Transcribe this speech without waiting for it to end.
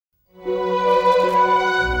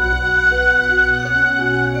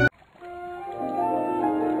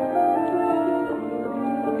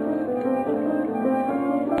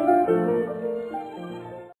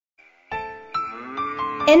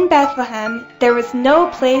Bethlehem there was no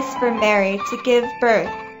place for Mary to give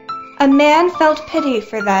birth. A man felt pity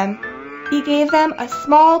for them. He gave them a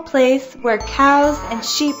small place where cows and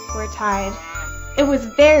sheep were tied. It was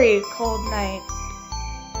a very cold night.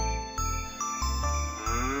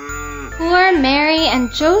 Poor Mary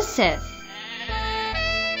and Joseph.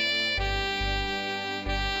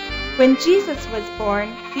 When Jesus was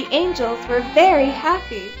born, the angels were very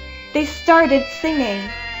happy. They started singing.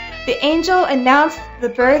 The angel announced the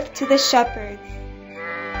birth to the shepherds.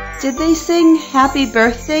 Did they sing Happy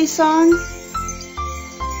Birthday song?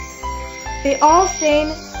 They all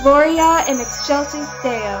sang Gloria in excelsis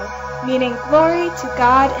Deo, meaning glory to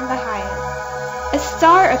God in the highest. A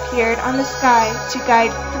star appeared on the sky to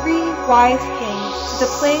guide 3 wise kings to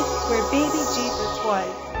the place where baby Jesus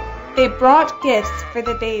was. They brought gifts for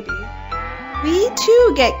the baby. We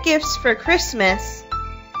too get gifts for Christmas.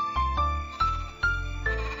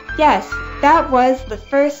 Yes, that was the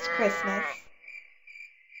first Christmas.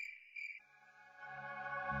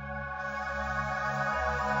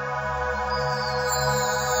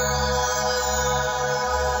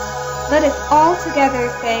 Let us all together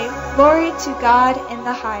say, Glory to God in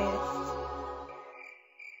the highest.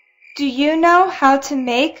 Do you know how to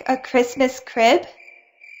make a Christmas crib?